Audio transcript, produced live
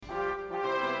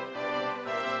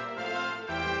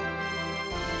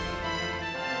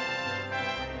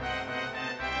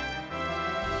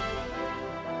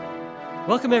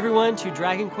Welcome everyone to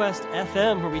Dragon Quest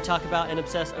FM, where we talk about and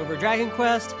obsess over Dragon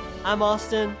Quest. I'm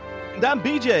Austin. And I'm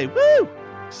BJ. Woo!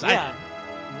 Excited.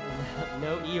 Yeah.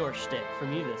 No Eeyore shtick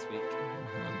from you this week.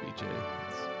 I'm BJ.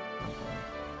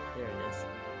 There it is.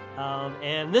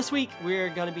 And this week we're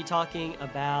going to be talking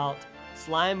about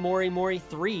Slime Mori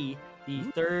 3, the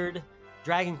third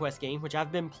Dragon Quest game, which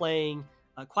I've been playing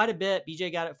quite a bit.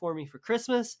 BJ got it for me for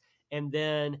Christmas, and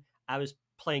then I was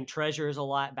playing Treasures a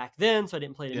lot back then, so I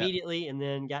didn't play it immediately, and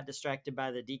then got distracted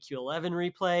by the DQ11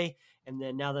 replay, and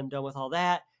then now that I'm done with all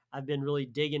that, I've been really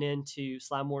digging into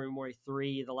Slime Mori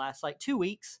 3 the last 2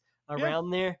 weeks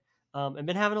around there, and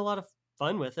been having a lot of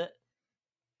fun with it.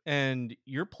 And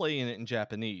you're playing it in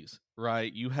Japanese,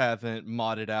 right? You haven't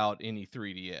modded out any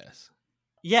 3DS.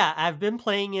 Yeah, I've been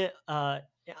playing it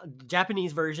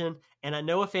Japanese version, and I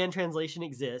know a fan translation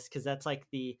exists because that's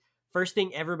the first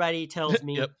thing everybody tells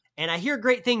me. And I hear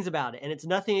great things about it, and it's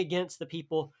nothing against the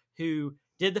people who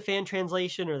did the fan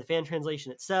translation or the fan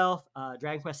translation itself.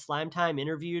 Dragon Quest Slime Time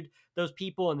interviewed those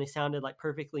people, and they sounded like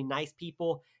perfectly nice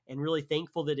people and really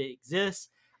thankful that it exists.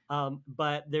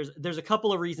 But there's a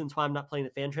couple of reasons why I'm not playing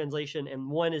the fan translation, and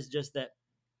one is just that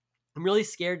I'm really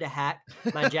scared to hack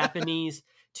my Japanese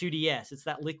 2DS. It's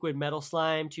that liquid metal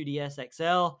slime 2DS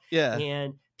XL. Yeah.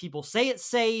 And people say it's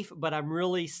safe, but I'm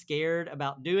really scared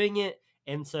about doing it,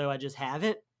 and so I just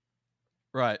haven't.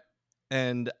 Right.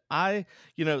 And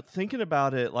thinking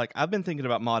about it, I've been thinking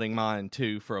about modding mine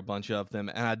too for a bunch of them,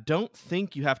 and I don't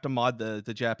think you have to mod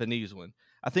the Japanese one.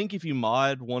 I think if you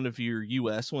mod one of your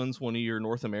US ones, one of your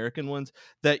North American ones,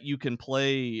 that you can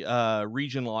play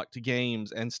region locked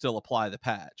games and still apply the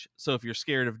patch. So if you're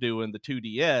scared of doing the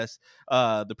 2DS,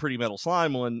 the Pretty Metal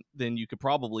Slime one, then you could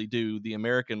probably do the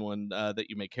American one that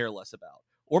you may care less about,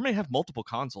 or may have multiple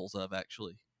consoles of,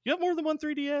 actually. You have more than one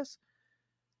 3DS?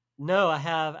 No, I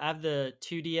have the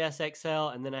 2DS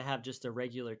XL, and then I have just a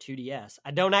regular 2DS. I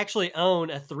don't actually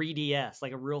own a 3DS,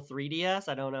 like a real 3DS.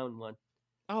 I don't own one.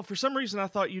 Oh, for some reason I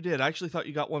thought you did. I actually thought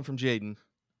you got one from Jaden.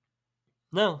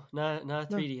 No, not a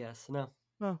 3DS. No.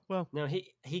 Oh, well. No,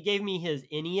 he gave me his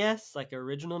NES, like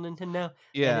original Nintendo,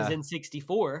 Yeah. and his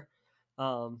N64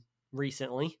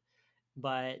 recently.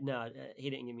 But no,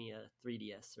 he didn't give me a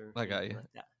 3DS or anything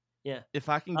like that. Yeah. If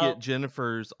I can get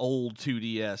Jennifer's old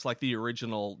 2DS, like the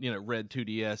original, red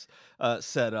 2DS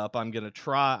set up,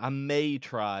 I may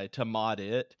try to mod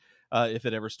it if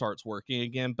it ever starts working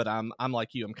again. But I'm like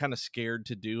you, I'm kind of scared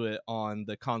to do it on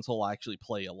the console I actually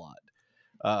play a lot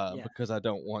because I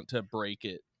don't want to break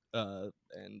it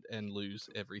and lose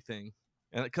everything.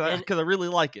 And because I really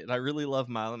like it. I really love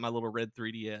my little red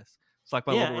 3DS. It's like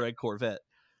my little red Corvette.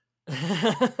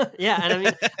 Yeah, and I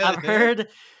mean,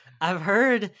 I've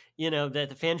heard, that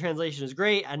the fan translation is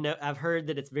great. I've heard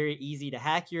that it's very easy to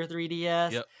hack your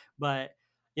 3DS, but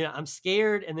I'm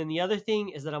scared. And then the other thing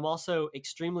is that I'm also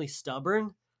extremely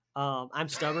stubborn. I'm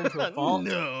stubborn to a fault.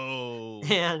 No.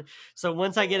 And so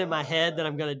once I get in my head that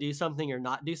I'm going to do something or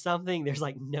not do something, there's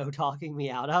no talking me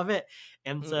out of it.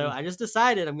 And so I just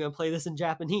decided I'm going to play this in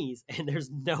Japanese, and there's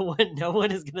no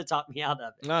one is going to talk me out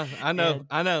of it. I know.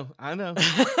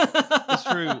 It's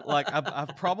true.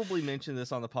 I've probably mentioned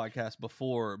this on the podcast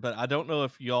before, but I don't know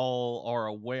if y'all are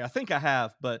aware. I think I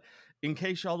have, but in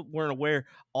case y'all weren't aware,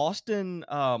 Austin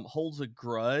holds a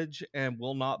grudge and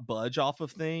will not budge off of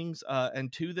things.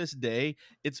 And to this day,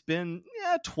 it's been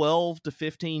 12 to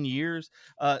 15 years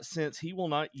since he will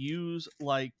not use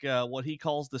what he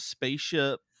calls the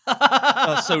spaceship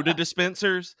soda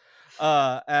dispensers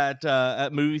at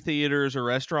movie theaters or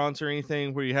restaurants or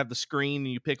anything where you have the screen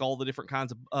and you pick all the different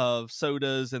kinds of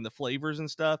sodas and the flavors and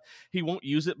stuff. He won't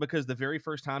use it because the very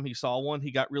first time he saw one,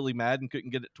 he got really mad and couldn't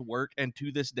get it to work. And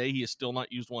to this day, he has still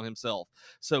not used one himself.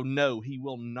 So no, he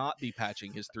will not be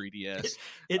patching his 3DS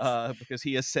because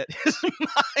he has set his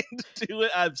mind to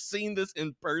it. I've seen this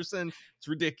in person. It's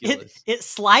ridiculous. It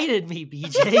slighted me,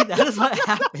 BJ. That is what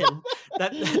happened.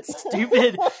 That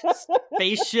stupid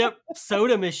spaceship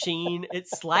soda machine, it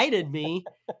slighted me,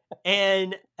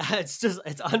 and it's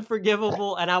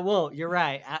unforgivable, and I won't. You're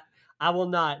right. I will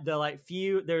not.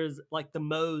 There's the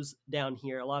Moe's down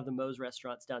here. A lot of the Moe's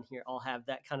restaurants down here all have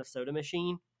that kind of soda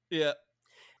machine. Yeah.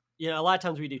 A lot of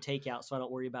times we do takeout, so I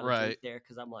don't worry about a drink there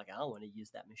because I'm I don't want to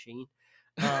use that machine.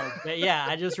 But yeah,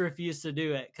 I just refuse to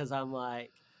do it because I'm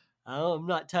I'm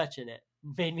not touching it.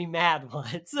 Made me mad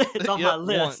once. It's on my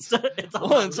list. It's on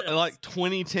once, my list.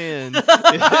 2010.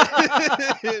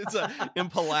 It's in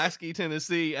Pulaski,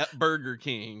 Tennessee, at Burger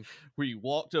King, where you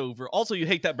walked over. Also, you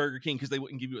hate that Burger King because they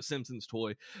wouldn't give you a Simpsons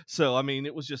toy. So, I mean,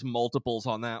 it was just multiples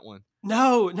on that one.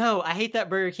 No, I hate that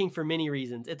Burger King for many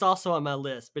reasons. It's also on my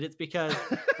list, but it's because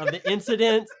of the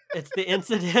incident. It's the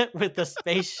incident with the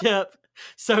spaceship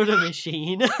soda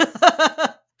machine.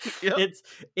 Yep.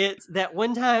 It's that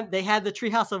one time they had the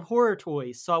Treehouse of Horror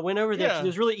toys, so I went over there because it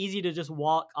was really easy to just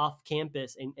walk off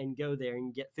campus and go there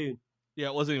and get food. Yeah,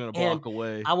 it wasn't even a And block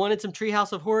away. I wanted some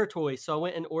Treehouse of Horror toys, so I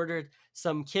went and ordered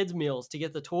some kids' meals to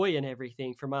get the toy and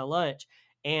everything for my lunch.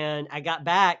 And I got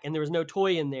back, and there was no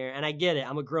toy in there. And I get it,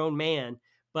 I'm a grown man,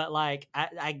 but like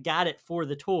I got it for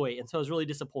the toy, and so I was really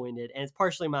disappointed. And it's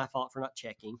partially my fault for not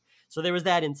checking. So there was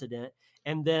that incident,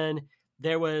 and then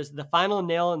there was the final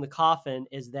nail in the coffin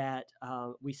is that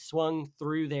we swung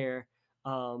through there.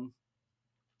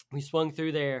 We swung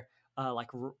through there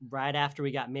right after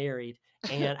we got married,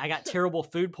 and I got terrible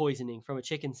food poisoning from a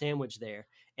chicken sandwich there.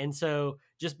 And so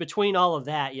just between all of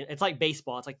that, it's like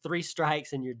baseball. It's like 3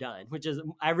 strikes and you're done, which is,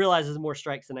 I realize, is more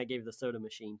strikes than I gave the soda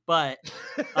machine. But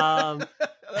that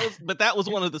was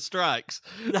one of the strikes.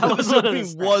 That was one of the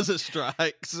strikes. Was a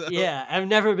strike. So. Yeah, I've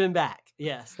never been back.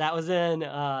 Yes, that was in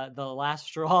the last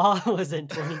straw was in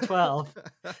 2012.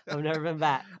 I've never been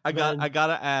back. I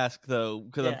gotta ask though,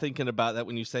 because I'm thinking about that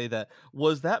when you say that.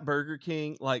 Was that Burger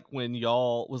King like when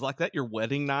y'all was like that your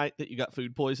wedding night that you got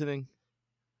food poisoning?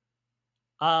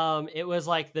 It was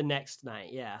like the next night,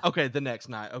 yeah. Okay, the next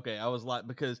night. Okay, I was like,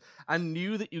 because I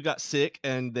knew that you got sick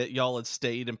and that y'all had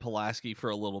stayed in Pulaski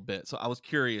for a little bit, so I was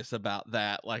curious about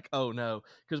that. Like, oh no,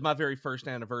 because my very first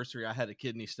anniversary, I had a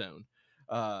kidney stone,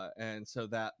 and so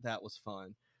that was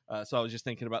fun. So I was just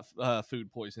thinking about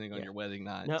food poisoning on your wedding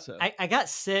night. No, so. I got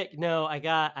sick. No,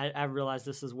 I realized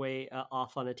this is way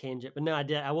off on a tangent, but no, I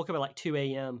did. I woke up at like 2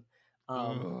 a.m.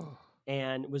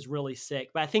 And was really sick.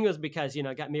 But I think it was because,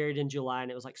 I got married in July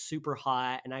and it was like super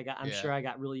hot, and I'm sure I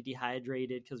got really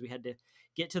dehydrated because we had to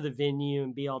get to the venue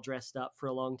and be all dressed up for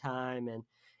a long time.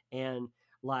 And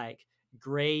like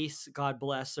Grace, God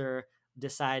bless her,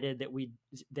 decided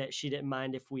that she didn't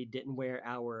mind if we didn't wear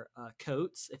our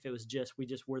coats, if it was we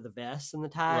just wore the vests and the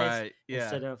ties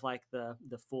instead of like the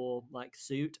full like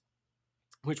suit,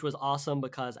 which was awesome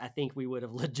because I think we would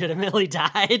have legitimately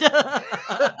died.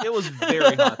 It was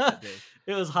very hot that day.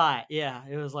 It was hot. Yeah.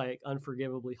 It was like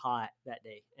unforgivably hot that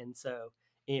day. And so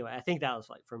anyway, I think that was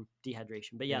like from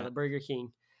dehydration, but the Burger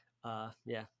King,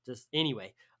 just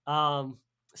anyway.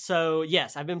 So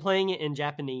yes, I've been playing it in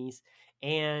Japanese,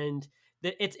 and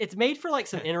it's made for like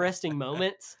some interesting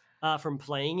moments from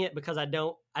playing it because I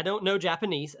don't know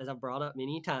Japanese, as I've brought up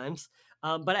many times.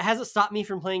 But it hasn't stopped me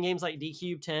from playing games like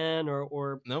D-Cube 10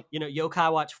 or nope.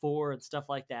 Yokai Watch 4 and stuff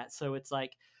like that. So it's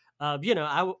like,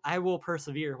 I will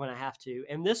persevere when I have to.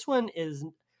 And this one's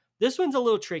a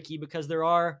little tricky because there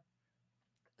are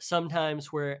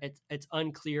sometimes where it's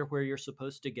unclear where you're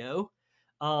supposed to go.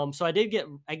 So I did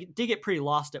get pretty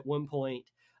lost at one point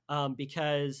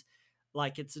because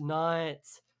like it's not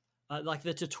like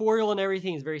the tutorial and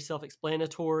everything is very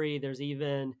self-explanatory. There's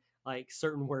even like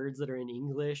certain words that are in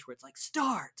English where it's like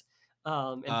start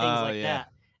and things like that.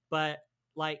 But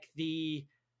like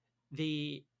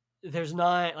there's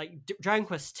not like Dragon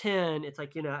Quest X. It's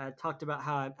like, I talked about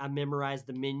how I memorized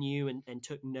the menu and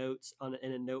took notes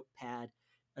in a notepad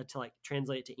to like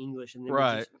translate it to English, and then we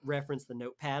just reference the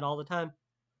notepad all the time.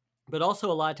 But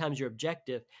also a lot of times your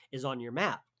objective is on your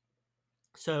map,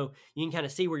 so you can kind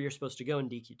of see where you're supposed to go in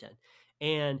DQ10.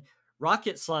 And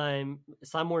Rocket Slime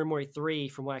Mori 3,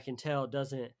 from what I can tell,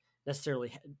 doesn't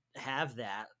necessarily have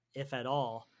that, if at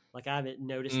all. Like I haven't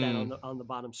noticed that on the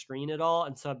bottom screen at all.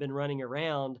 And so I've been running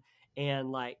around,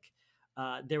 and like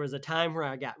there was a time where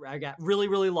I got really,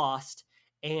 really lost,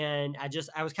 and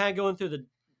I was kind of going through the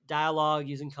dialogue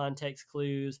using context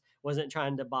clues, wasn't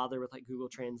trying to bother with like Google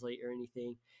Translate or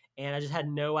anything, and I just had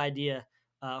no idea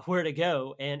where to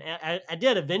go. And I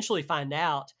did eventually find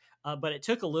out, but it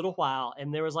took a little while,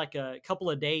 and there was like a couple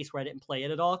of days where I didn't play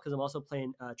it at all because I'm also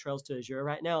playing Trails to Azure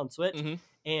right now on Switch.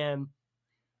 And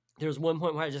there was one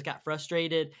point where I just got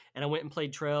frustrated, and I went and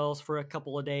played Trails for a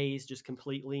couple of days just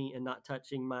completely and not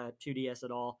touching my 2DS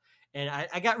at all. And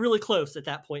I got really close at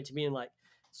that point to being like,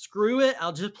 screw it,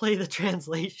 I'll just play the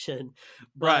translation.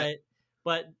 But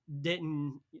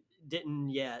didn't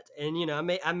yet. And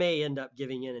I may end up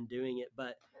giving in and doing it,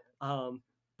 but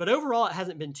overall it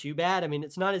hasn't been too bad. I mean,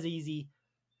 it's not as easy.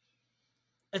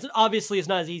 It's not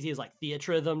as easy as like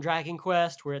Theatrhythm Dragon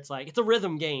Quest, where it's like it's a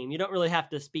rhythm game. You don't really have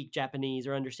to speak Japanese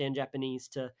or understand Japanese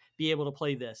to be able to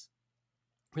play this.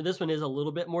 For this one is a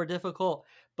little bit more difficult,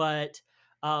 but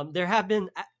there have been.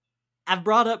 I've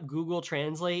brought up Google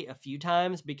Translate a few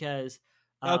times because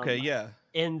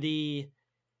in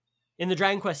the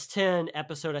Dragon Quest X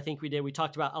episode, I think we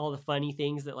talked about all the funny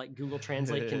things that like Google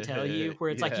Translate can tell you, where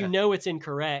it's like, it's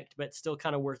incorrect, but still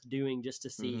kind of worth doing just to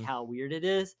see how weird it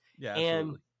is. Yeah,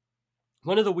 and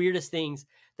one of the weirdest things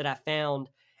that I found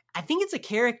I think it's a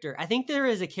character. I think there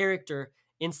is a character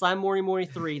in Slime Mori Mori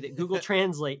 3 that Google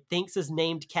Translate thinks is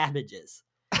named Cabbages.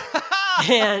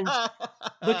 And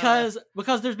because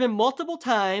there's been multiple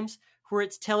times where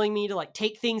it's telling me to like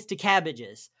take things to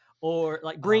Cabbages, or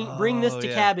like bring this to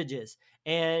Cabbages,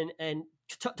 and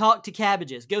talk to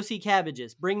Cabbages, go see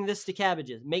Cabbages, bring this to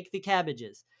Cabbages, make the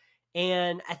Cabbages.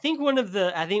 And I think one of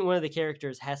the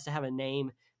characters has to have a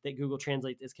name that Google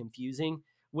Translate is confusing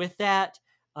with that,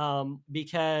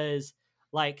 because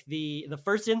like the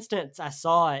first instance I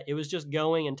saw it was just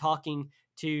going and talking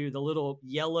to the little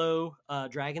yellow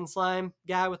dragon slime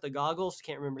guy with the goggles.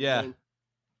 Can't remember his name.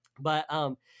 But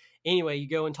anyway, you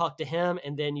go and talk to him,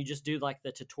 and then you just do like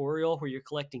the tutorial where you're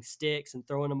collecting sticks and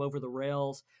throwing them over the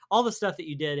rails, all the stuff that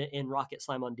you did in Rocket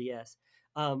Slime on DS.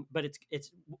 But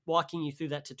it's walking you through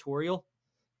that tutorial.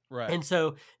 Right. And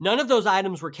so none of those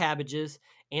items were cabbages,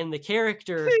 and the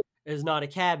character is not a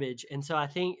cabbage. And so I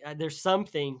think there's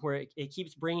something where it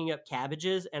keeps bringing up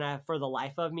cabbages, and I, for the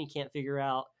life of me, can't figure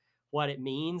out what it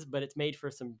means, but it's made for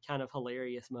some kind of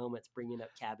hilarious moments bringing up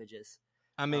cabbages.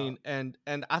 I mean, and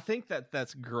I think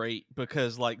that's great,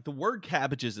 because like the word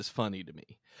cabbages is funny to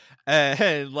me,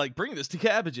 and like bring this to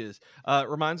cabbages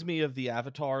reminds me of the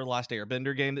Avatar Last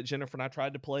Airbender game that Jennifer and I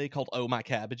tried to play called Oh My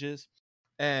Cabbages.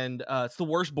 And it's the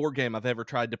worst board game I've ever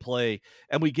tried to play.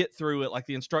 And we get through it, like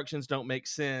the instructions don't make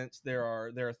sense. There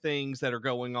are things that are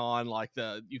going on, like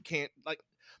you can't, like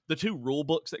the two rule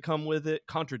books that come with it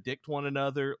contradict one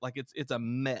another. Like it's a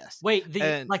mess. Wait,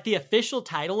 the official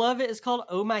title of it is called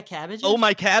Oh My Cabbages? Oh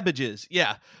My Cabbages,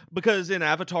 yeah. Because in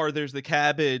Avatar, there's the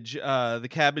cabbage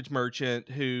merchant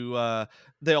who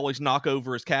they always knock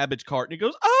over his cabbage cart, and he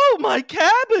goes, "Oh my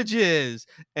cabbages!"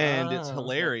 And it's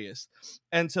hilarious. Okay.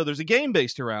 And so there's a game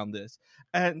based around this.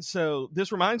 And so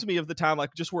this reminds me of the time,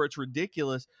 like just where it's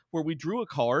ridiculous, where we drew a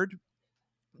card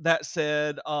that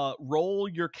said, "Roll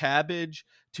your cabbage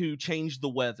to change the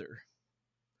weather."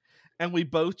 And we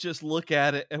both just look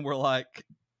at it and we're like,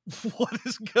 what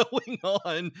is going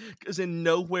on? Because in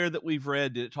nowhere that we've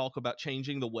read did it talk about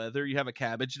changing the weather. You have a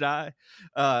cabbage die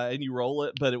and you roll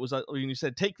it, but it was when you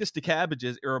said take this to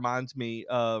cabbages, it reminds me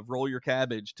of roll your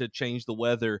cabbage to change the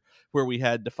weather, where we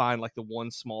had to find like the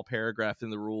one small paragraph in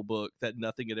the rule book that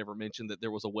nothing had ever mentioned that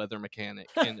there was a weather mechanic,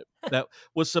 and that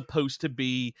was supposed to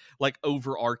be like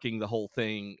overarching the whole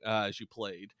thing as you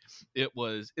played.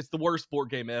 It's the worst board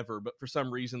game ever, but for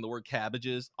some reason the word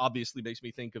cabbages obviously makes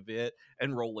me think of it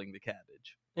and rolling the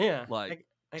cabbage. Yeah, like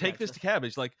I take this to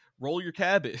cabbage, like roll your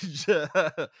cabbage.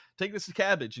 Take this to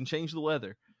cabbage and change the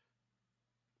weather.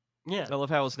 Yeah, I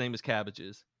love how his name is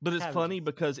Cabbages, but it's funny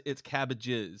because it's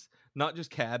cabbages, not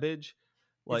just cabbage.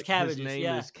 Like his name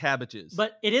is Cabbages.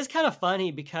 But it is kind of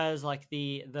funny because like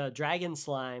the dragon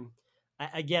slime,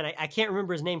 I can't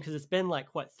remember his name because it's been like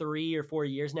 3 or 4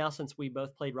 years now since we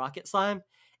both played Rocket Slime,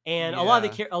 and a lot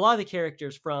of the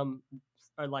characters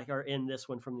are in this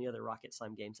one from the other Rocket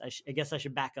Slime games. I guess I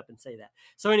should back up and say that.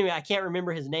 So anyway, I can't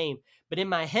remember his name, but in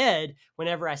my head,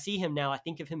 whenever I see him now, I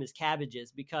think of him as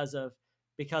Cabbages because of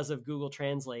Google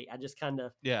Translate. I just kind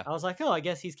of, I was like, oh, I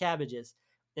guess he's Cabbages.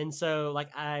 And so like,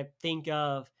 I think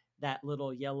of that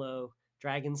little yellow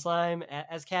dragon slime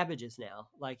as cabbages now.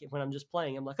 Like when I'm just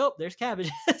playing, I'm like, oh, there's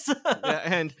cabbages.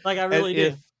 And like I really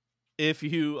do. If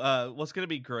you what's going to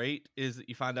be great is that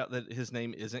you find out that his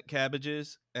name isn't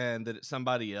Cabbages and that it's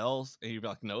somebody else, and you'd be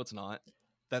like, no, it's not.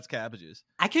 That's Cabbages.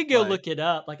 I could go look it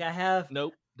up. Like I have.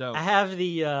 Nope, don't. I have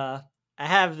the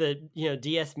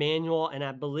DS manual, and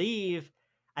I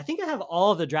think I have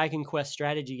all the Dragon Quest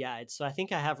strategy guides. So I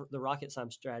think I have the Rocket Slime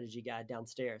strategy guide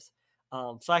downstairs.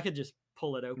 So I could just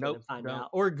pull it open and find out,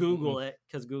 or Google it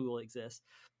because Google exists.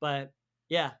 But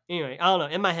yeah, anyway, I don't know.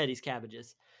 In my head, he's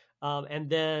Cabbages. And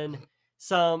then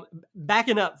some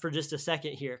backing up for just a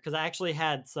second here, because I actually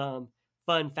had some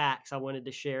fun facts I wanted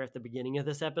to share at the beginning of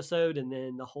this episode, and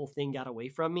then the whole thing got away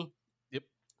from me. Yep.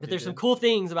 But there's some cool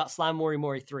things about Slime Mori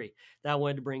Mori 3 that I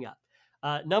wanted to bring up.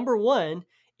 Number one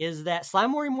is that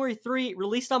Slime Mori Mori 3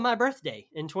 released on my birthday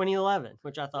in 2011,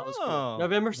 which I thought was cool.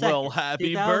 November 2nd. Well,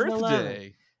 happy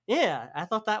birthday. Yeah, I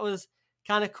thought that was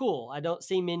kind of cool. I don't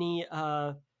see many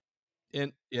where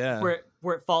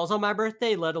it falls on my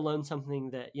birthday, let alone something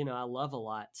that, I love a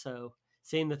lot. So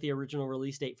seeing that the original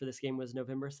release date for this game was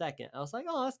November 2nd, I was like,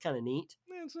 oh, that's kind of neat.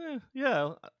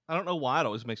 Yeah. I don't know why it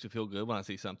always makes me feel good when I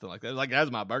see something like that. Like,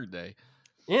 that's my birthday.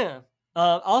 Yeah.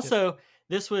 Also,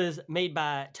 this was made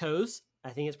by Toes.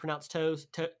 I think it's pronounced Toes,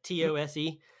 Tose.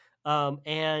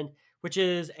 And which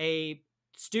is a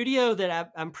studio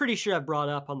that I'm pretty sure I've brought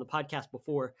up on the podcast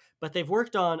before, but they've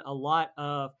worked on a lot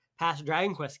of past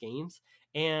Dragon Quest games,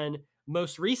 and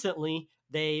most recently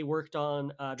they worked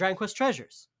on Dragon Quest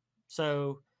Treasures.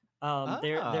 So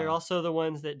They're Ah, also the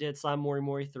ones that did Slime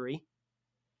Mori 3.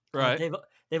 right.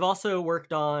 They've also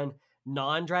worked on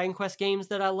non-Dragon Quest games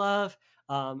that I love.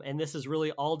 And this is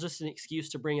really all just an excuse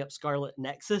to bring up Scarlet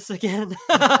Nexus again,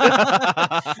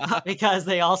 because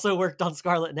they also worked on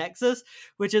Scarlet Nexus,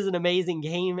 which is an amazing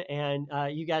game, and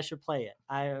you guys should play it.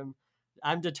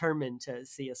 I'm determined to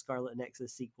see a Scarlet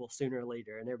Nexus sequel sooner or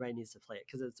later, and everybody needs to play it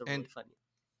because it's a And really fun game.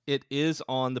 it is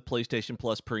on the PlayStation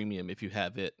Plus Premium if you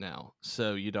have it now,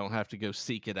 so you don't have to go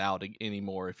seek it out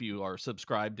anymore. If you are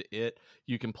subscribed to it,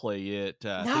 you can play it.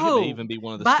 I think it may No, even be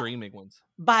one of the buy streaming ones.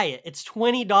 buy it. It's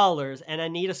 $20, and I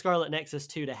need a Scarlet Nexus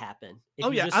 2 to happen. Oh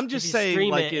yeah, I'm If just you saying,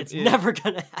 stream like it, it's never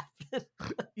gonna happen.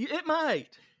 it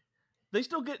might. They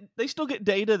still get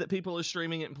data that people are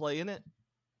streaming it and playing it.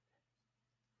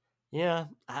 Yeah,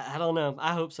 I don't know.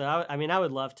 I hope so. I mean, I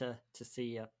would love to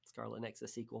see a Scarlet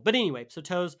Nexus sequel. But anyway, so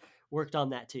Toes worked on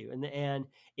that too. And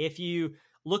if you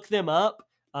look them up,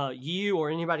 you or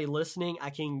anybody listening, I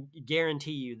can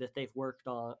guarantee you that they've worked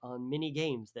on many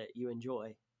games that you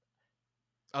enjoy.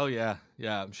 Oh yeah,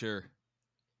 I'm sure.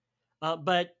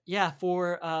 But yeah,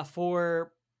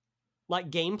 for like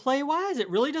gameplay wise, it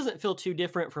really doesn't feel too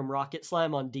different from Rocket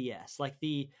Slime on DS. Like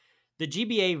the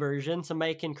GBA version,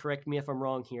 somebody can correct me if I'm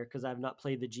wrong here because I've not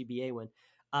played the GBA one.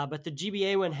 But the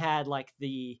GBA one had like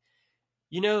the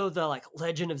like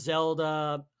Legend of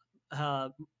Zelda,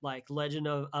 like Legend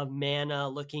of Mana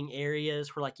looking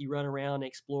areas where like you run around and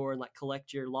explore and like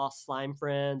collect your lost slime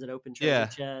friends and open treasure Yeah.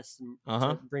 chests and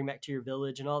Uh-huh. to bring back to your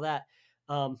village and all that.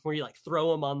 Where you like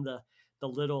throw them on the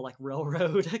little like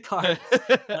railroad cart,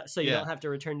 so you Yeah. don't have to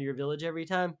return to your village every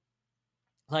time.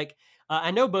 Like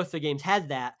I know both the games had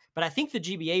that, but I think the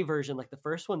GBA version, like the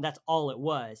first one, that's all it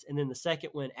was, and then the second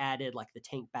one added like the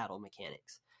tank battle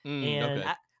mechanics. And Okay.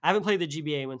 I haven't played the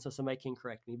GBA one, so somebody can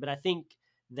correct me, but I think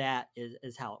that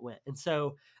is how it went. And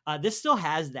so this still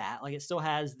has that, like it still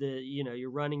has the you're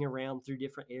running around through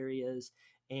different areas,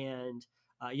 and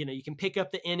you can pick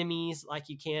up the enemies like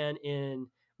you can in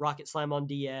Rocket Slime on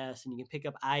DS, and you can pick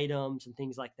up items and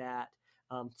things like that.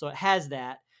 So it has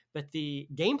that, but the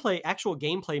actual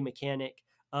gameplay mechanic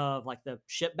of like the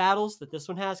ship battles that this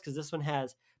one has, because this one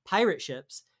has pirate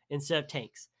ships instead of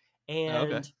tanks, and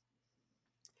Okay.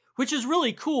 which is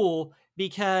really cool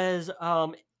because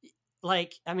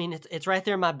like I mean it's right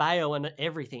there in my bio and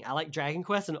everything. I like Dragon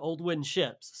Quest and old wooden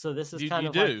ships, so this is kind You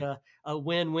of like do. a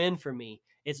win-win for me.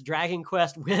 It's Dragon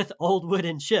Quest with old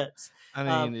wooden ships. I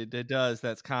mean, it does.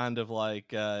 That's kind of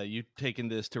like you taking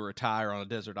this to retire on a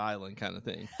desert island kind of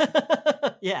thing.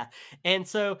 Yeah, and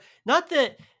so not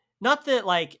that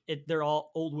like they're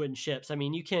all old wooden ships. I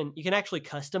mean, you can actually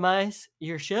customize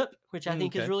your ship, which I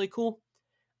think is Okay. really cool.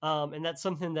 And that's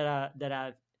something that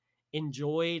I've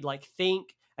enjoyed. Like,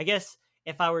 I guess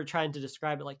if I were trying to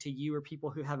describe it like to you or people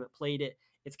who haven't played it,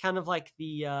 it's kind of like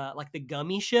the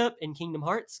gummy ship in Kingdom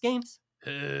Hearts games.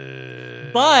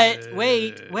 But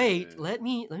wait, let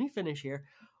me finish here.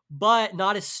 But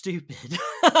not as stupid.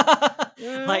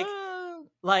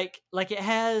 like like it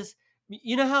has,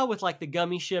 how with like the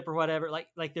gummy ship or whatever,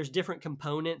 like there's different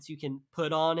components you can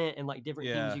put on it and like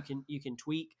different things Yeah. you can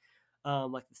tweak,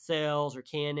 like the sails or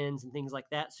cannons and things like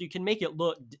that, so you can make it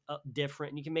look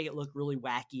different, and you can make it look really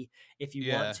wacky if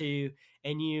you want to,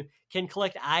 and you can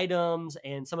collect items,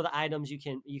 and some of the items you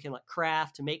can like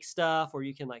craft to make stuff, or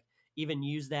you can like even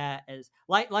use that as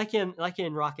like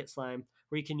in Rocket Slime,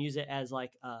 where you can use it as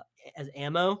like as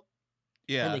ammo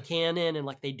and the cannon, and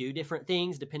like they do different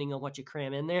things depending on what you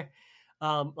cram in there.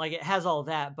 Like it has all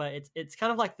that, but it's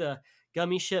kind of like the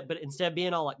gummy ship, but instead of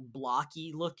being all like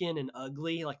blocky looking and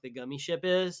ugly like the gummy ship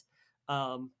is,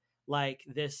 like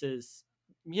this is,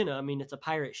 I mean, it's a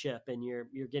pirate ship, and you're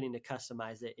getting to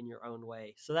customize it in your own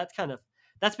way. So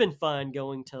that's been fun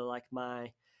going to like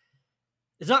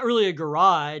it's not really a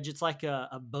garage. It's like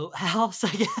a boathouse, I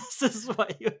guess is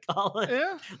what you would call it.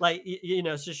 Yeah. Like,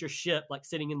 it's just your ship like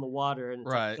sitting in the water, and it's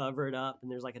like Right. covered up, and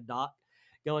there's like a dock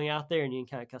going out there, and you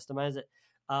can kind of customize it.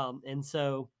 And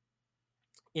so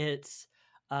it's,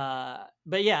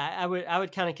 but yeah, I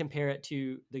would kind of compare it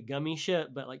to the gummy ship,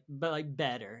 but like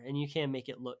better. And you can make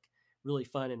it look really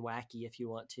fun and wacky if you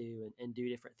want to, and do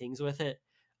different things with it.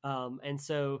 And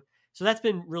so that's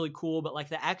been really cool. But like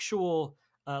the actual,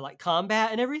 like combat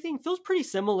and everything feels pretty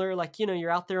similar. Like, you're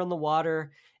out there on the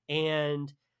water,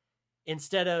 and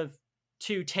instead of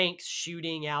two tanks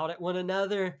shooting out at one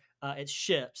another, it's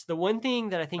ships. The one thing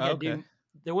that I think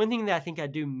I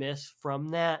do miss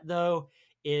from that though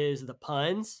is the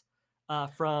puns,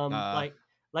 from like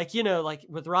like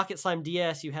with Rocket Slime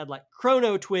DS, you had like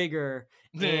Chrono Twigger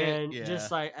and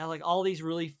just like all these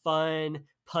really fun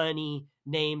punny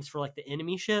names for like the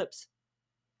enemy ships.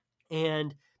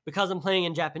 And because I'm playing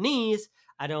in Japanese,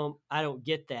 I don't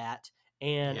get that.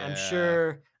 And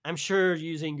I'm sure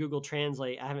using Google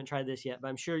Translate, I haven't tried this yet, but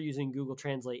I'm sure using Google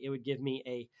Translate, it would give me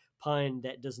a pun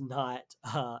that does not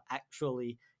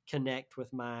actually connect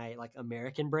with my like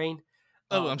American brain.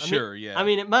 I'm sure. I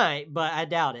mean, it might, but I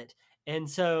doubt it. And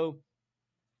so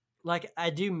like I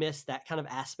do miss that kind of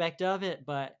aspect of it,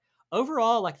 but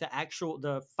overall, like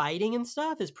the fighting and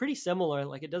stuff is pretty similar.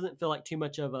 Like it doesn't feel like too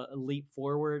much of a leap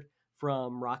forward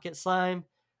from Rocket Slime.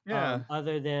 Yeah.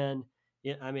 Other than,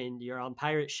 I mean, you're on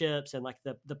pirate ships and like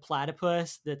the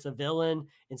platypus that's a villain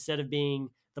instead of being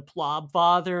the Plob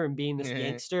father and being this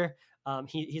gangster.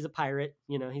 He's a pirate.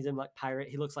 He's in like pirate.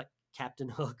 He looks like Captain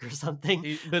Hook or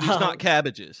something. But he's not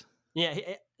cabbages. Yeah,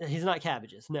 he's not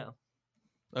cabbages. No.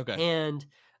 Okay. And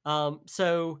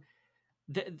so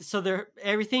there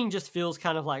everything just feels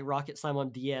kind of like Rocket Slime on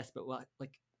DS, but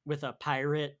like with a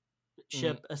pirate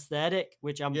ship aesthetic,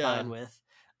 which I'm fine with.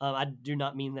 I do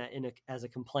not mean that as a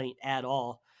complaint at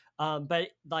all. But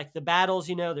like the battles,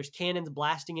 there's cannons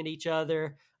blasting at each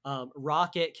other.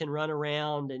 Rocket can run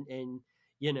around and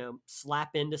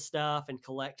slap into stuff and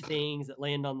collect things that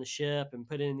land on the ship and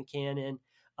put it in the cannon.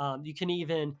 You can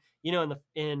even,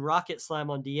 in Rocket Slime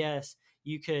on DS,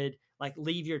 you could like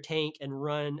leave your tank and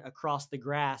run across the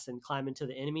grass and climb into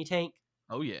the enemy tank.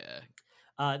 Oh yeah.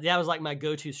 That was like my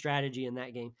go-to strategy in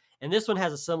that game. And this one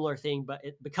has a similar thing, but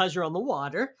because you're on the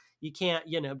water, you can't,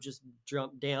 just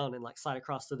jump down and like slide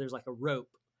across. So there's like a rope.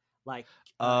 Like,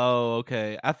 oh,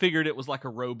 okay. I figured it was like a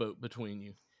rowboat between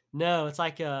you. No, it's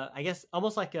like I guess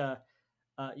almost like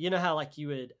you know how like you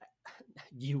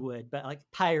would, but like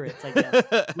pirates, I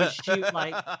guess, would shoot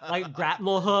like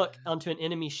grapnel hook onto an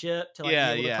enemy ship to like be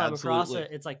able to climb across it.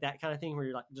 It's like that kind of thing where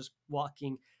you're like just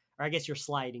walking, or I guess you're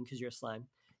sliding because you're a slime.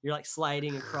 You're like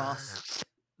sliding across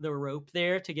the rope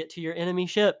there to get to your enemy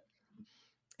ship.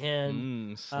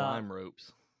 And slime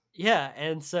ropes. Yeah,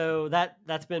 and so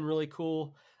that's been really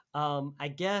cool. I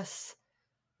guess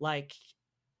like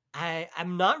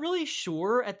I'm not really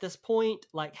sure at this point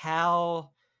like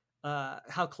how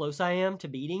close I am to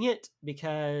beating it,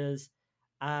 because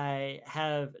I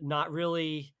have not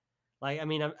really like, I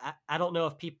mean, I don't know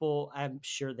if people, I'm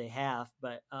sure they have,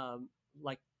 but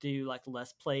like do like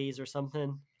Let's Plays or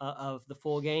something of the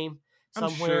full game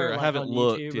somewhere. Sure. Like I haven't on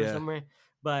looked, YouTube or somewhere.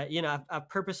 But I've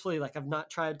purposefully like I've not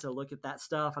tried to look at that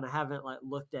stuff, and I haven't like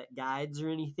looked at guides or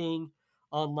anything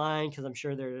online because I'm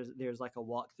sure there's like a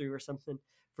walkthrough or something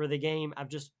for the game. I've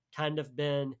just kind of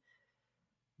been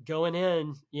going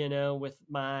in, with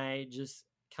my just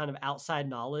kind of outside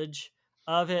knowledge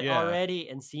of it already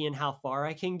and seeing how far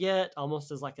I can get,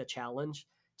 almost as like a challenge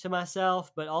to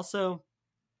myself. But also,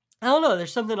 I don't know,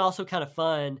 there's something also kind of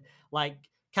fun, like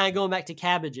kind of going back to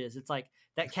cabbages. It's like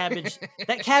that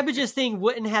cabbages thing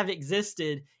wouldn't have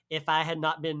existed if I had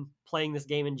not been playing this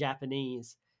game in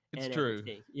Japanese. It's true.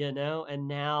 And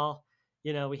now,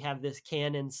 we have this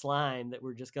cannon slime that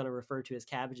we're just going to refer to as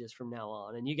cabbages from now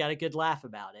on. And you got a good laugh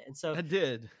about it. And so I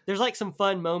did. There's like some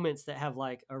fun moments that have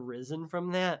like arisen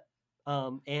from that.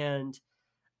 And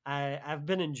I've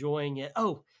been enjoying it.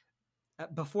 Oh,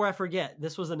 before I forget,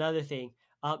 this was another thing.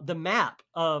 The map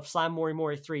of Slime Mori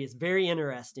Mori 3 is very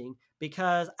interesting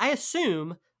because I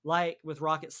assume, like with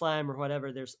Rocket Slime or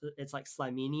whatever, it's like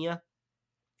Slimenia.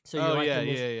 So you're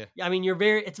I mean,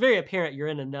 it's very apparent you're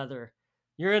in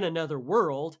another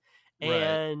world,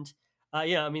 and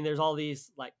I mean, there's all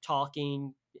these like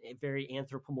talking, very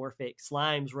anthropomorphic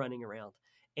slimes running around,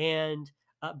 and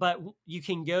but you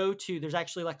can go to, there's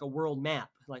actually like a world map,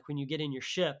 like when you get in your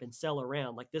ship and sail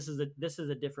around. Like this is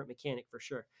a different mechanic for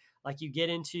sure. Like you get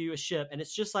into a ship and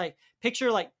it's just like,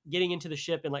 picture like getting into the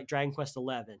ship in like Dragon Quest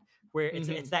 11, where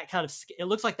it's that kind of, it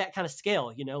looks like that kind of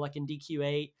scale, like in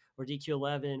DQ8 or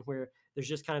DQ11, where there's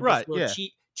just kind of this little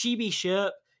chibi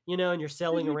ship, and you're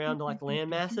sailing around to like land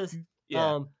masses.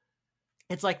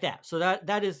 It's like that. So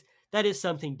that is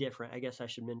something different, I guess I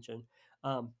should mention,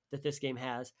 that this game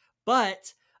has.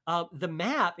 But the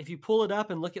map, if you pull it up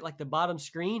and look at like the bottom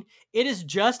screen, it is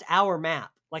just our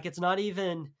map. Like it's not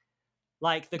even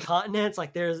like the continents.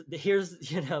 Like here's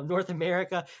North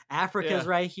America, Africa's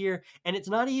right here, and it's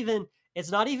not even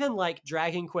like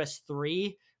Dragon Quest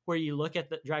 3, where you look at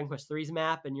the Dragon Quest 3's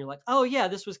map and you're like, oh yeah,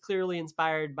 this was clearly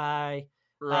inspired by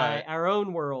our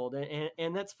own world,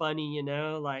 and that's funny,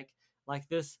 like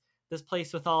this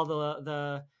place with all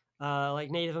the like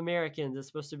Native Americans is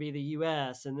supposed to be the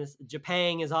U.S. and this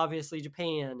Japan is obviously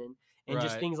Japan, and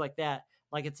just things like that.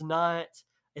 Like it's not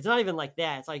even like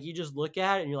that. It's like you just look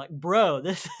at it and you're like, bro,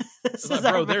 this is like,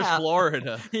 bro, there's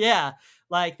Florida. Yeah,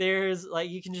 like there's like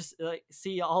you can just like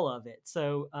see all of it.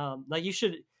 So like you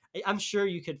should. I'm sure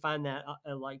you could find that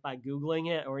like by Googling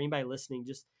it, or anybody listening,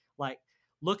 just like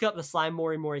look up the Slime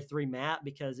Mori 3 map,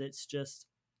 because it's just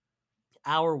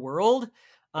our world,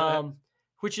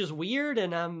 which is weird.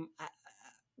 And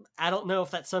I don't know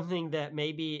if that's something that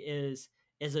maybe is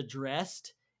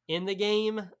addressed in the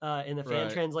game, in the fan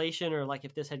Right. translation, or like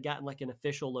if this had gotten like an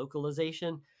official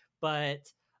localization.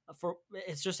 But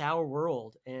it's just our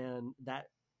world, and that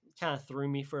kind of threw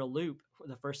me for a loop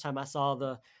the first time I saw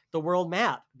the world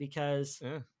map, because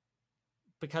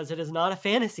it is not a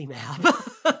fantasy map.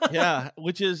 Yeah,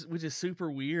 which is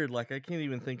super weird. Like I can't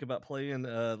even think about playing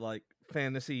like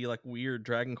fantasy, like weird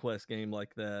Dragon Quest game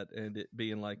like that, and it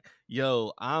being like,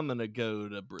 yo, I'm gonna go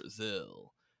to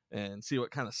Brazil and see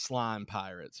what kind of slime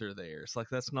pirates are there. It's like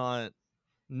that's not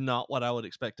what I would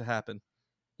expect to happen.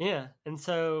 Yeah. And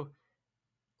so,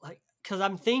 like, because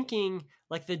I'm thinking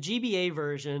like the GBA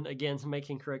version, again, somebody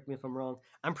can correct me if I'm wrong,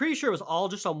 I'm pretty sure it was all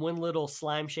just on one little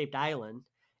slime shaped island.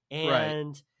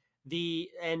 Right.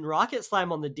 And Rocket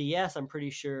Slime on the DS, I'm pretty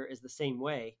sure, is the same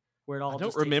way, where it I all don't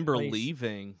just takes remember place.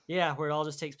 leaving. Yeah, where it all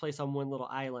just takes place on one little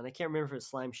island. I can't remember if it was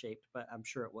slime shaped, but I'm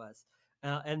sure it was.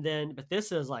 But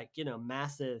this is like,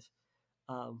 massive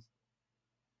um,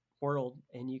 world,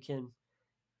 and you can,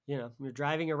 you're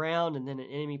driving around, and then an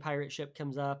enemy pirate ship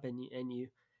comes up, and you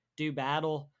do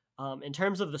battle. In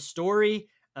terms of the story,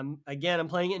 I'm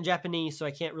playing it in Japanese, so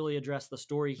I can't really address the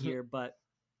story here, but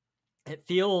it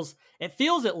feels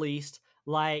at least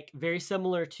like very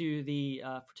similar to the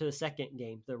second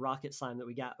game, the Rocket Slime, that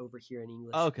we got over here in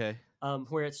English. Okay.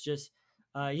 Where it's just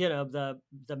the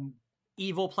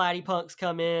evil platypunks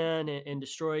come in and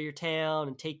destroy your town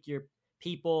and take your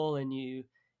people, and you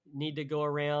need to go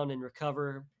around and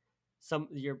recover some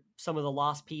of the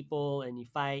lost people, and you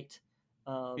fight.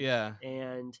 Yeah.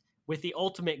 And with the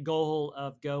ultimate goal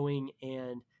of going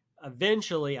and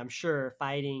eventually, I'm sure,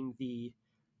 fighting the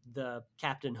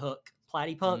Captain Hook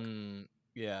platypunk.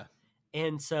 Yeah.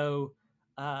 And so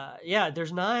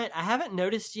there's not, I haven't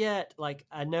noticed yet, like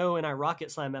I know in our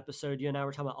Rocket Slime episode, you and I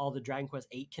were talking about all the Dragon Quest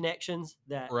 8 connections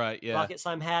that Right, yeah. Rocket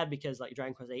Slime had, because like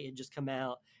Dragon Quest 8 had just come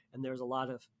out, and there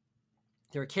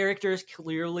were characters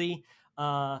clearly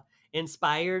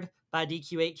inspired by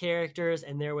DQ8 characters,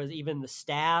 and there was even the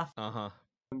staff.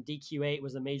 DQ8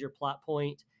 was a major plot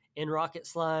point in Rocket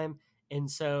Slime, and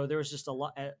so there was just a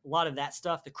lot of that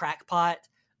stuff. The crackpot,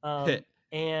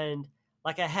 and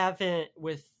like I haven't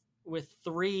with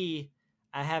 3,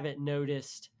 I haven't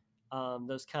noticed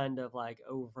those kind of like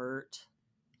overt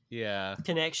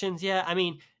connections yet. I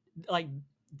mean, like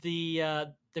there's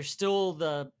still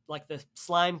the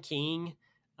Slime King,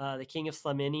 the King of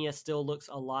Slimenia, still looks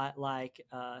a lot like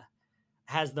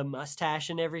has the mustache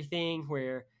and everything,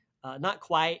 where not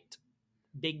quite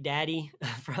Big Daddy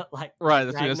from like right.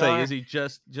 That's what I was gonna say. Ragnar. Is he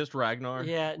just Ragnar?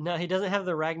 Yeah, no, he doesn't have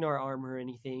the Ragnar armor or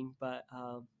anything, but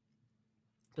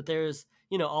there's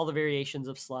all the variations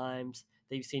of slimes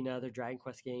that you've seen in other Dragon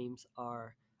Quest games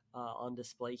are on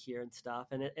display here and stuff,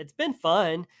 and it's been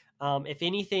fun. If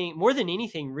anything, more than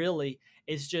anything, really,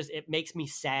 it's just it makes me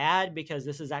sad, because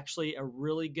this is actually a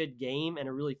really good game and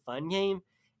a really fun game,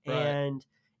 and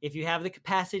if you have the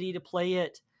capacity to play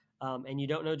it, and you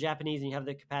don't know Japanese, and you have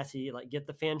the capacity to like get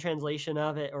the fan translation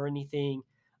of it or anything,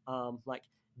 like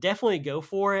definitely go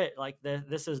for it. Like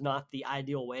this is not the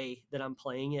ideal way that I'm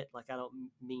playing it. Like I don't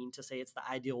mean to say it's the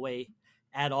ideal way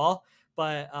at all,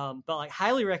 but like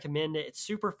highly recommend it. It's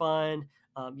super fun.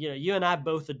 You and I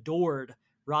both adored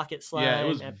Rocket Slime. Yeah, it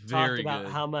was and very talked about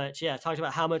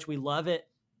good. how much we love it,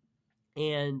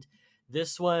 and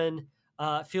this one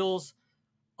feels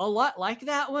a lot like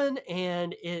that one,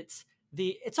 and it's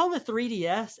on the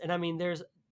 3DS, and I mean there's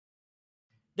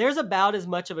about as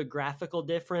much of a graphical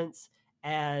difference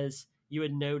as you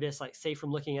would notice, like say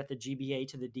from looking at the GBA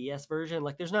to the DS version.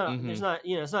 Like there's not it's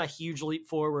not a huge leap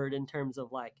forward in terms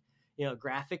of like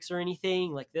graphics or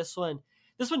anything. Like this one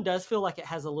does feel like it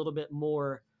has a little bit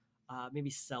more maybe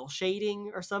cell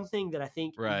shading or something, that I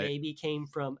think maybe came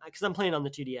from, because I'm playing on the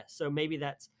 2DS, so maybe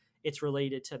it's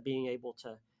related to being able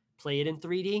to play it in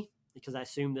 3D, because I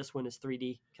assume this one is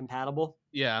 3D compatible.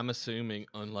 Yeah, I'm assuming,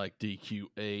 unlike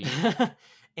DQ8.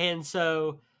 And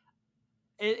so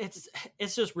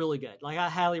it's just really good. Like I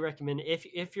highly recommend it.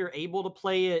 If you're able to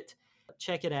play it,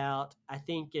 check it out. I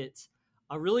think it's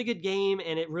a really good game,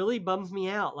 and it really bums me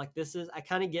out. Like I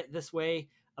kind of get this way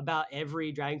about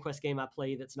every Dragon Quest game I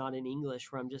play that's not in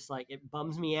English, where I'm just like, it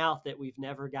bums me out that we've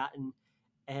never gotten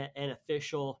an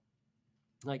official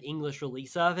like English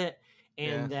release of it,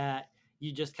 and that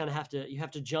you just kind of have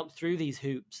to jump through these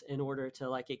hoops in order to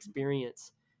like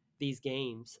experience these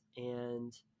games.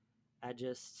 And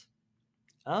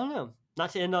I don't know.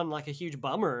 Not to end on like a huge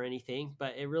bummer or anything,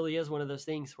 but it really is one of those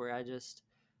things where I just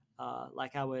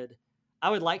like I would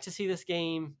like to see this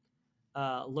game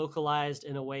localized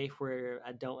in a way where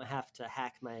I don't have to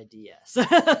hack my DS.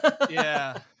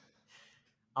 Yeah.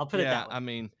 I'll put it Yeah, that way. I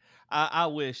mean, I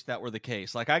wish that were the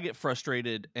case. Like, I get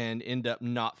frustrated and end up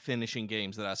not finishing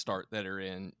games that I start that are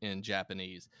in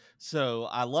Japanese. So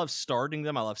I love starting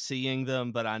them, I love seeing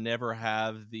them, but I never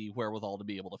have the wherewithal to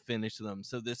be able to finish them.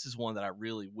 So this is one that I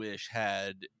really wish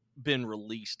had been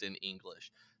released in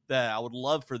English. That I would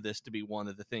love for this to be one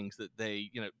of the things that they,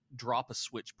 drop a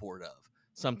Switch port of,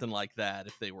 something like that,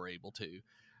 if they were able to.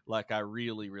 Like, I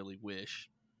really, really wish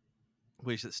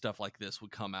that stuff like this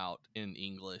would come out in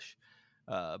English.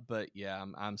 But yeah,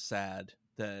 I'm sad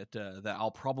that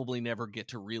I'll probably never get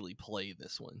to really play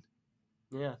this one.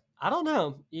 Yeah, I don't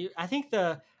know. I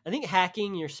think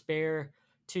hacking your spare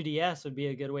 2DS would be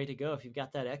a good way to go if you've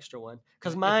got that extra one.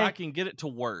 Because If I my can get it to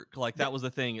work, like that was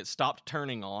the thing. It stopped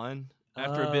turning on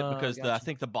after a bit oh, because I gotcha.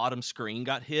 think the bottom screen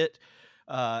got hit.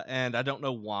 And I don't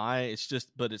know why.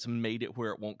 But it's made it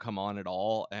where it won't come on at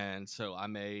all. And so I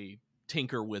may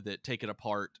tinker with it, take it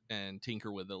apart, and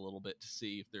tinker with it a little bit to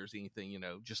see if there's anything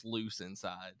just loose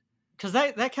inside. Because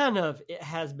that kind of it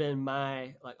has been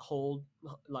my like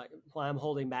why I'm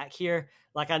holding back here.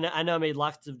 Like I know I made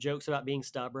lots of jokes about being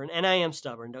stubborn, and I am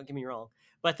stubborn. Don't get me wrong.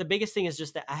 But the biggest thing is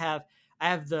just that I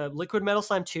have the Liquid Metal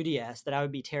Slime 2DS that I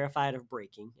would be terrified of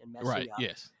breaking and messing Right. up.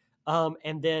 Yes.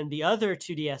 And then the other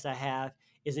 2DS I have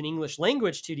is an English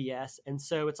language 2DS. And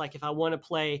so it's like if I want to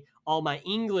play all my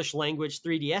English language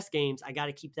 3DS games, I got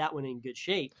to keep that one in good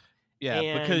shape. Yeah,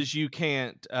 And because you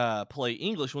can't play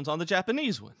English ones on the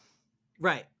Japanese one.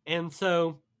 right. And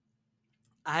so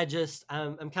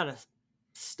I'm kind of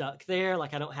stuck there.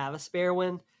 Like I don't have a spare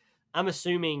one. I'm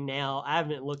assuming now, I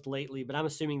haven't looked lately, but I'm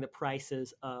assuming the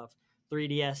prices of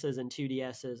 3DSs and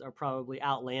 2DSs are probably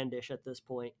outlandish at this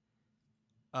point.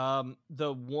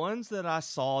 The ones that I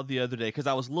saw the other day, because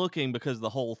I was looking because of the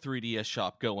whole 3DS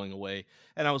shop going away,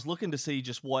 and I was looking to see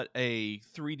just what a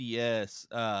 3DS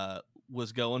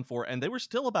was going for, and they were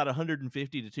still about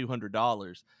 $150 to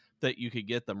 $200 that you could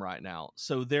get them right now.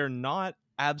 So they're not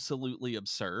absolutely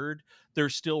absurd. They're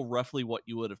still roughly what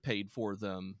you would have paid for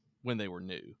them when they were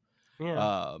new.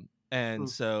 Yeah. And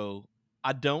so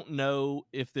I don't know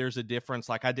if there's a difference.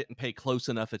 Like, I didn't pay close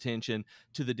enough attention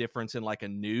to the difference in like a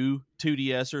new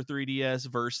 2DS or 3DS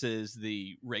versus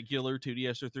the regular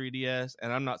 2DS or 3DS.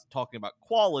 And I'm not talking about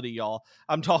quality, y'all.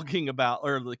 I'm talking about,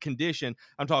 or the condition.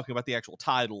 I'm talking about the actual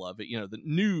title of it, the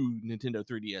new Nintendo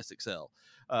 3DS XL.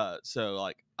 So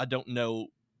like, I don't know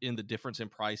in the difference in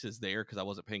prices there because I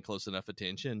wasn't paying close enough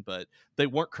attention, but they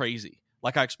weren't crazy.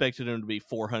 Like, I expected them to be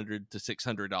 $400 to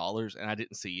 $600, and I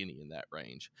didn't see any in that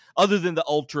range, other than the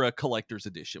ultra collector's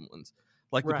edition ones,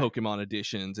 like the Right. Pokemon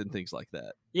editions and things like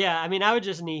that. Yeah, I mean, I would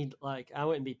just need I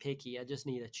wouldn't be picky. I just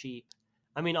need a cheap.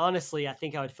 I mean, honestly, I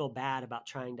think I would feel bad about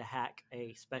trying to hack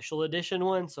a special edition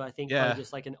one. So I think probably Yeah.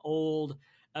 just like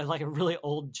like a really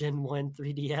old Gen 1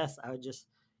 3DS, I would just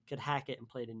could hack it and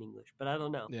play it in English. But I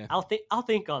don't know. Yeah. I'll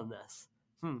think on this.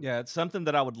 Yeah, it's something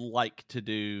that I would like to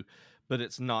do, but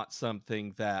it's not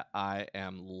something that I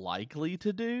am likely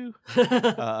to do.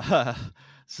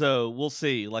 So we'll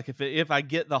see. Like, if I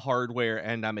get the hardware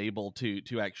and I'm able to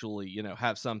actually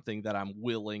have something that I'm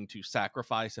willing to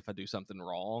sacrifice if I do something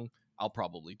wrong, I'll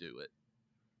probably do it.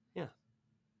 Yeah.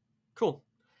 Cool.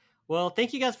 Well,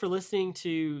 thank you guys for listening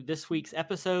to this week's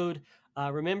episode.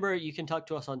 Remember, you can talk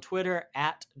to us on Twitter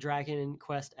at Dragon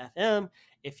Quest FM.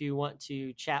 If you want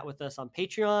to chat with us on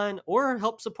Patreon or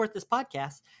help support this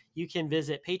podcast, you can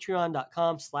visit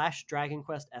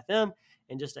patreon.com/DragonQuestFM.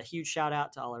 And just a huge shout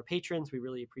out to all our patrons. We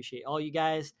really appreciate all you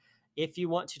guys. If you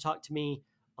want to talk to me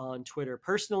on Twitter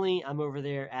personally, I'm over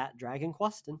there at Dragon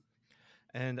Questin.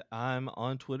 And I'm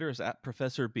on Twitter as at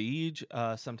Professor Beej.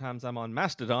 Sometimes I'm on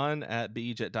Mastodon at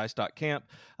beej@dice.camp.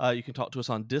 You can talk to us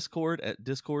on Discord at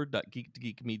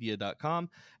discord.geek2geekmedia.com.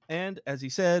 And as he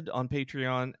said, on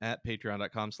Patreon at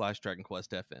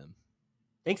patreon.com/DragonQuestFM.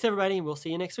 Thanks, everybody, and we'll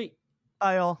see you next week.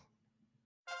 Bye, y'all.